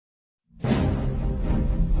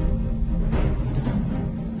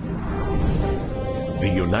The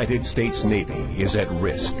United States Navy is at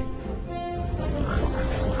risk.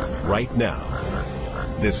 Right now,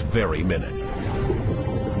 this very minute.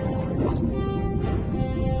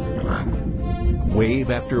 Wave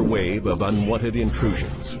after wave of unwanted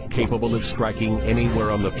intrusions capable of striking anywhere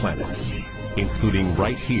on the planet, including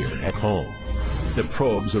right here at home. The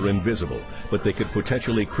probes are invisible, but they could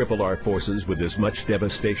potentially cripple our forces with as much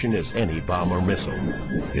devastation as any bomb or missile.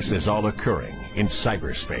 This is all occurring in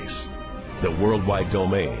cyberspace, the worldwide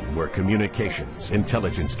domain where communications,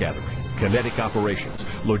 intelligence gathering, kinetic operations,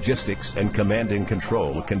 logistics, and command and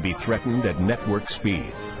control can be threatened at network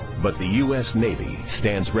speed. But the U.S. Navy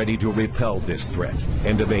stands ready to repel this threat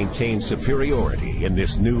and to maintain superiority in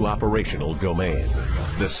this new operational domain.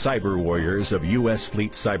 The cyber warriors of U.S.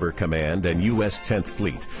 Fleet Cyber Command and U.S. 10th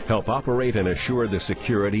Fleet help operate and assure the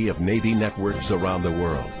security of Navy networks around the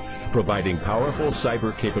world, providing powerful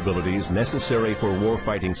cyber capabilities necessary for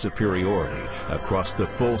warfighting superiority across the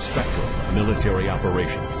full spectrum of military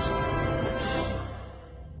operations.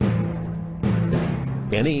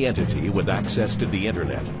 Any entity with access to the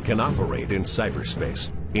internet can operate in cyberspace,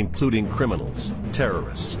 including criminals,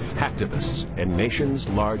 terrorists, hacktivists, and nations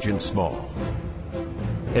large and small.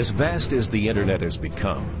 As vast as the internet has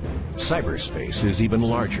become, cyberspace is even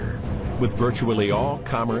larger, with virtually all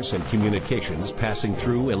commerce and communications passing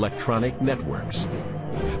through electronic networks.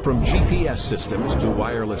 From GPS systems to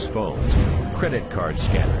wireless phones, credit card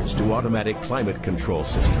scanners to automatic climate control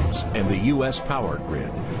systems, and the U.S. power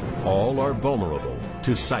grid, all are vulnerable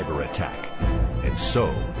to cyber attack. And so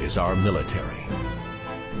is our military.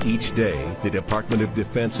 Each day, the Department of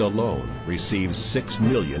Defense alone receives 6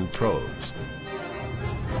 million probes.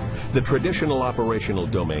 The traditional operational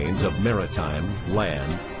domains of maritime,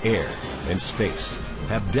 land, air, and space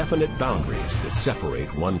have definite boundaries that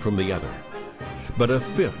separate one from the other. But a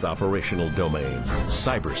fifth operational domain,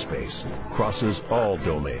 cyberspace, crosses all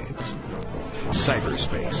domains.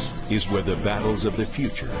 Cyberspace is where the battles of the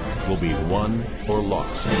future will be won or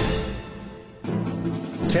lost.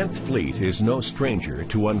 10th Fleet is no stranger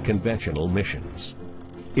to unconventional missions.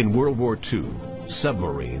 In World War II,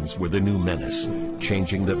 submarines were the new menace,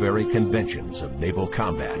 changing the very conventions of naval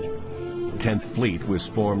combat. 10th Fleet was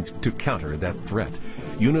formed to counter that threat,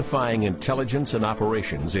 unifying intelligence and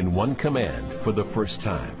operations in one command for the first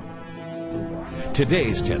time.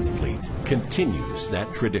 Today's 10th Fleet continues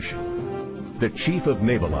that tradition. The Chief of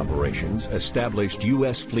Naval Operations established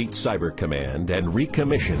U.S. Fleet Cyber Command and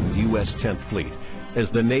recommissioned U.S. 10th Fleet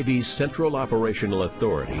as the Navy's central operational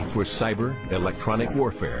authority for cyber, electronic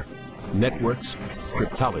warfare, networks,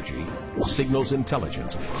 cryptology, signals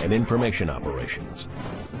intelligence, and information operations.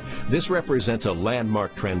 This represents a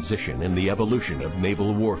landmark transition in the evolution of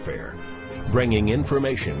naval warfare, bringing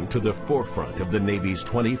information to the forefront of the Navy's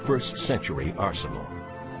 21st century arsenal.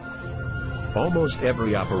 Almost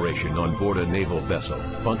every operation on board a naval vessel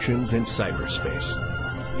functions in cyberspace.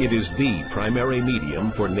 It is the primary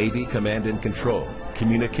medium for Navy command and control,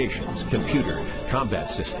 communications, computer, combat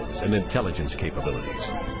systems, and intelligence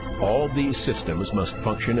capabilities. All these systems must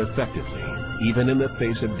function effectively, even in the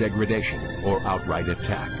face of degradation or outright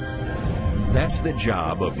attack. That's the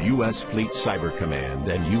job of U.S. Fleet Cyber Command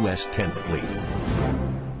and U.S. 10th Fleet.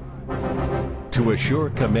 To assure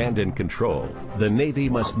command and control, the Navy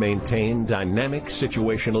must maintain dynamic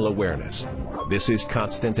situational awareness. This is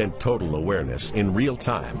constant and total awareness in real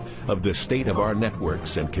time of the state of our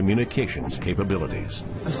networks and communications capabilities.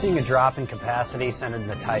 I'm seeing a drop in capacity centered in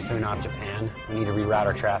the typhoon off Japan. We need to reroute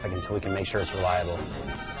our traffic until we can make sure it's reliable.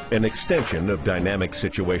 An extension of dynamic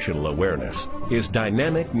situational awareness is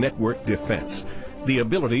dynamic network defense, the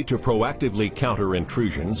ability to proactively counter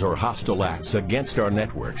intrusions or hostile acts against our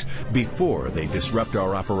networks before they disrupt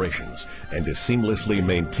our operations, and to seamlessly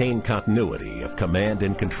maintain continuity of command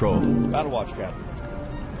and control. Battle Watch, Captain.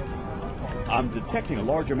 I'm detecting a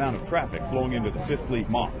large amount of traffic flowing into the 5th Fleet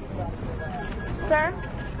MOC. Sir,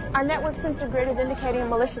 our network sensor grid is indicating a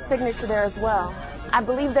malicious signature there as well. I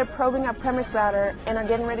believe they're probing our premise router and are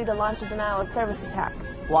getting ready to launch a denial of service attack.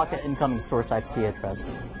 Block an incoming source IP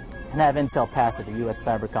address and have intel pass it to U.S.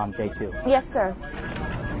 Cybercom J2. Yes, sir.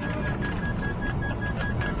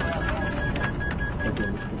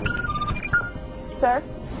 Sir,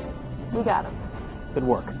 we got him. Good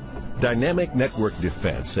work. Dynamic network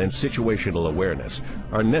defense and situational awareness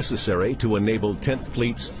are necessary to enable 10th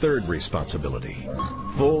Fleet's third responsibility,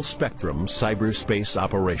 full-spectrum cyberspace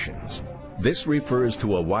operations. This refers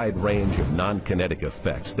to a wide range of non-kinetic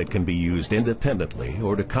effects that can be used independently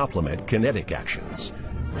or to complement kinetic actions.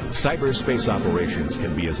 Cyberspace operations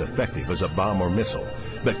can be as effective as a bomb or missile,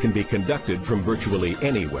 but can be conducted from virtually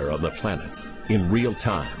anywhere on the planet in real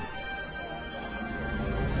time.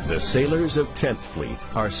 The sailors of 10th Fleet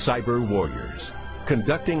are cyber warriors,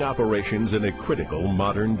 conducting operations in a critical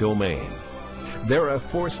modern domain. They're a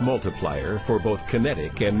force multiplier for both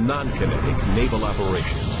kinetic and non-kinetic naval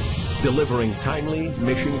operations, delivering timely,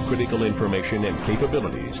 mission-critical information and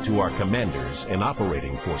capabilities to our commanders and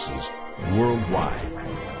operating forces worldwide.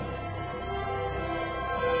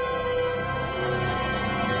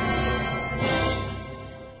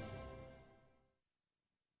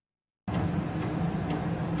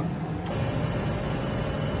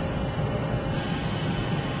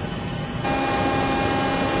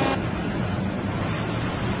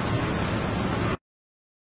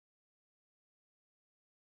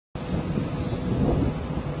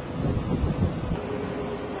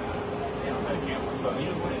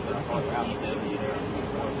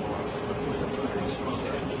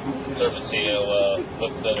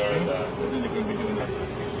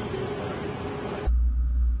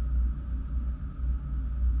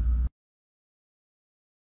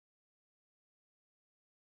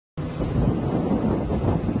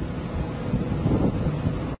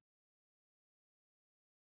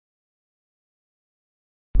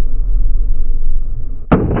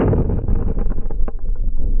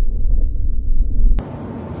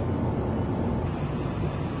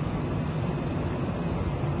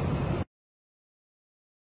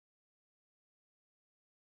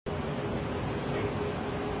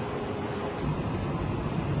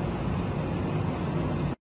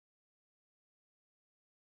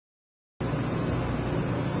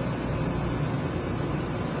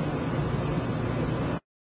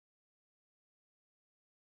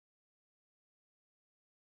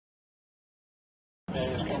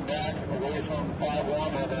 Come back away from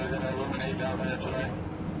 5-1, or they're going to illuminate down there tonight.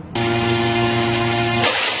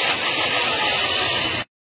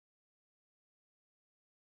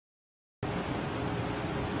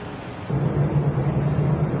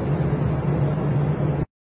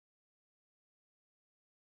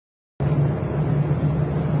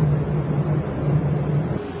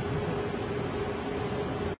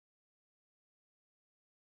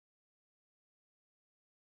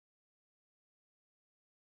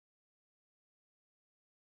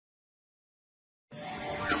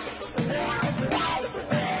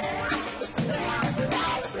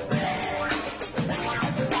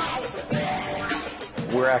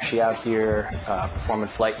 We're actually out here performing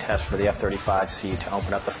flight tests for the F-35C to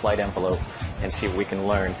open up the flight envelope and see what we can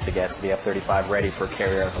learn to get the F-35 ready for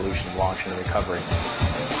carrier evolution, launch, and recovery.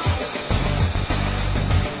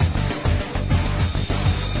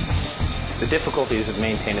 The difficulties of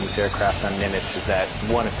maintaining this aircraft on Nimitz is that,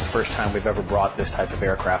 one, it's the first time we've ever brought this type of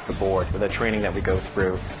aircraft aboard. With the training that we go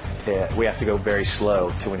through, we have to go very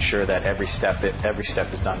slow to ensure that every step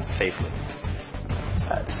is done safely.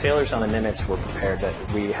 The sailors on the Nimitz were prepared that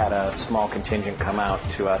we had a small contingent come out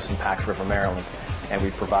to us in Pax River, Maryland, and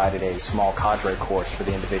we provided a small cadre course for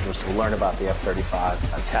the individuals to learn about the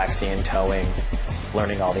F-35, taxiing, towing,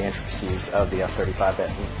 learning all the intricacies of the F-35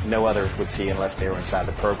 that no others would see unless they were inside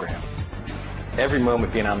the program. Every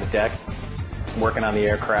moment being on the deck, working on the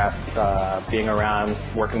aircraft, being around,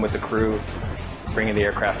 working with the crew, bringing the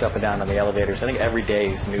aircraft up and down on the elevators. I think every day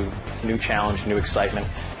is new challenge, new excitement,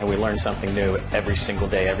 and we learn something new every single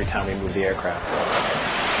day, every time we move the aircraft.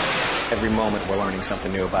 Every moment we're learning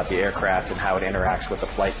something new about the aircraft and how it interacts with the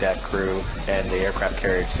flight deck crew and the aircraft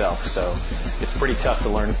carrier itself. So it's pretty tough to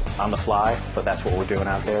learn on the fly, but that's what we're doing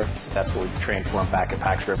out there. That's what we've trained for back at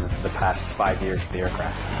Pax River for the past 5 years for the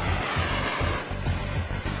aircraft.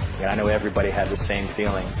 And I know everybody had the same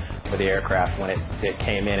feeling with the aircraft when it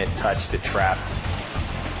came in, it touched, it trapped.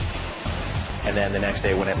 And then the next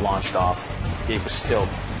day when it launched off, it was still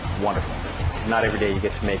wonderful. It's not every day you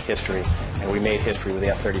get to make history, and we made history with the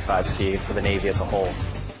F-35C for the Navy as a whole.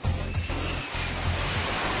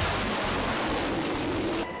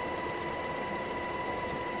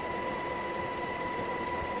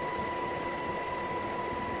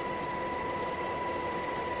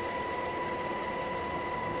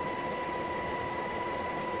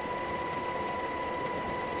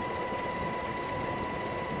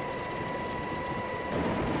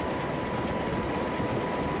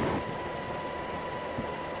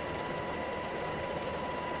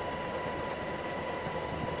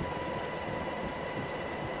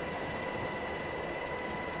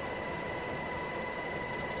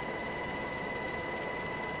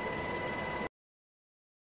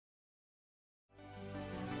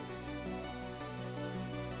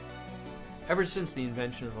 Ever since the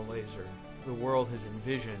invention of the laser, the world has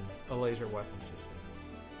envisioned a laser weapon system.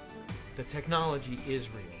 The technology is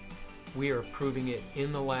real. We are proving it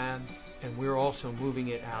in the lab, and we're also moving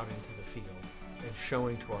it out into the field. and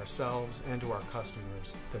showing to ourselves and to our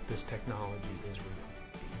customers that this technology is real.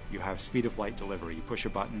 You have speed of light delivery. You push a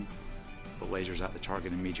button, the laser's at the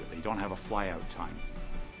target immediately. You don't have a fly-out time.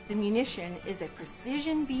 The munition is a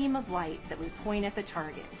precision beam of light that we point at the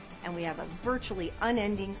target, and we have a virtually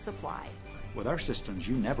unending supply. With our systems,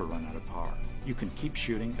 you never run out of power. You can keep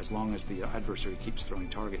shooting as long as the adversary keeps throwing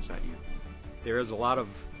targets at you. There is a lot of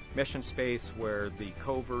mission space where the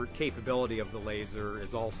covert capability of the laser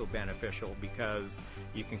is also beneficial, because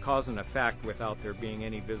you can cause an effect without there being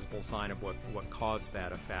any visible sign of what caused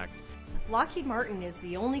that effect. Lockheed Martin is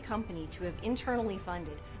the only company to have internally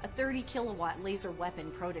funded a 30-kilowatt laser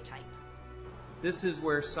weapon prototype. This is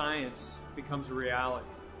where science becomes a reality.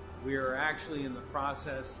 We are actually in the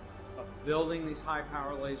process of building these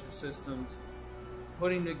high-power laser systems,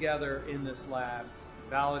 putting together in this lab,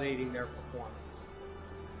 validating their performance.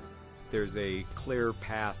 There's a clear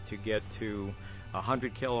path to get to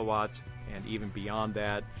 100 kilowatts and even beyond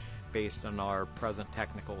that based on our present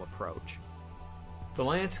technical approach. The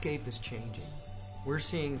landscape is changing. We're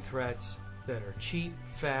seeing threats that are cheap,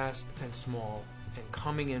 fast, and small, and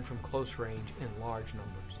coming in from close range in large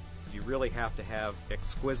numbers. You really have to have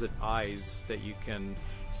exquisite eyes that you can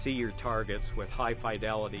see your targets with high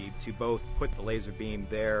fidelity to both put the laser beam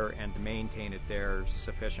there and to maintain it there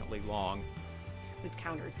sufficiently long. We've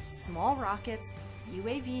countered small rockets,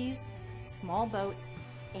 UAVs, small boats,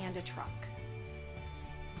 and a truck.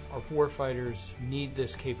 Our warfighters need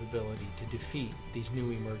this capability to defeat these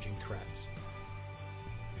new emerging threats.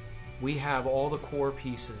 We have all the core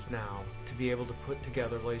pieces now to be able to put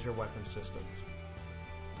together laser weapon systems.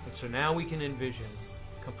 And so now we can envision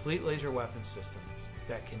complete laser weapon systems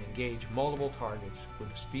that can engage multiple targets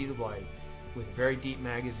with the speed of light, with a very deep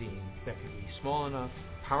magazine that can be small enough,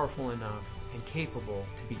 powerful enough, and capable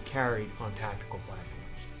to be carried on tactical platforms.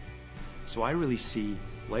 So I really see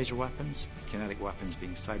laser weapons, kinetic weapons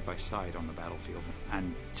being side by side on the battlefield,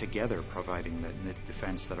 and together providing the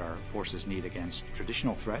defense that our forces need against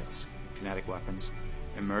traditional threats, kinetic weapons,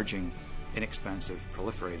 emerging, inexpensive,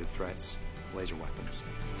 proliferated threats, laser weapons.